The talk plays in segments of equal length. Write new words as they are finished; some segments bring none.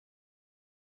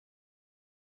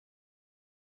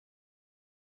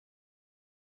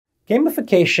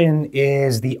Gamification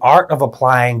is the art of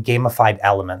applying gamified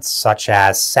elements such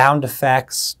as sound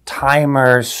effects,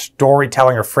 timers,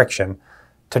 storytelling, or friction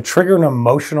to trigger an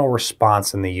emotional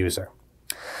response in the user.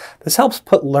 This helps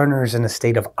put learners in a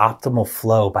state of optimal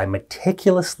flow by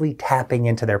meticulously tapping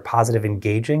into their positive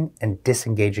engaging and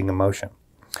disengaging emotion.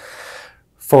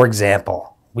 For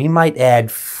example, we might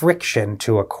add friction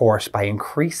to a course by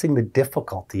increasing the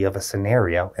difficulty of a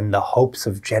scenario in the hopes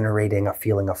of generating a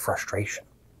feeling of frustration.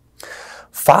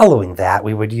 Following that,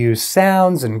 we would use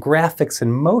sounds and graphics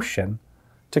and motion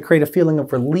to create a feeling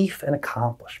of relief and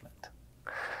accomplishment.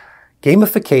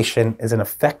 Gamification is an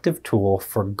effective tool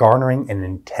for garnering an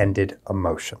intended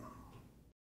emotion.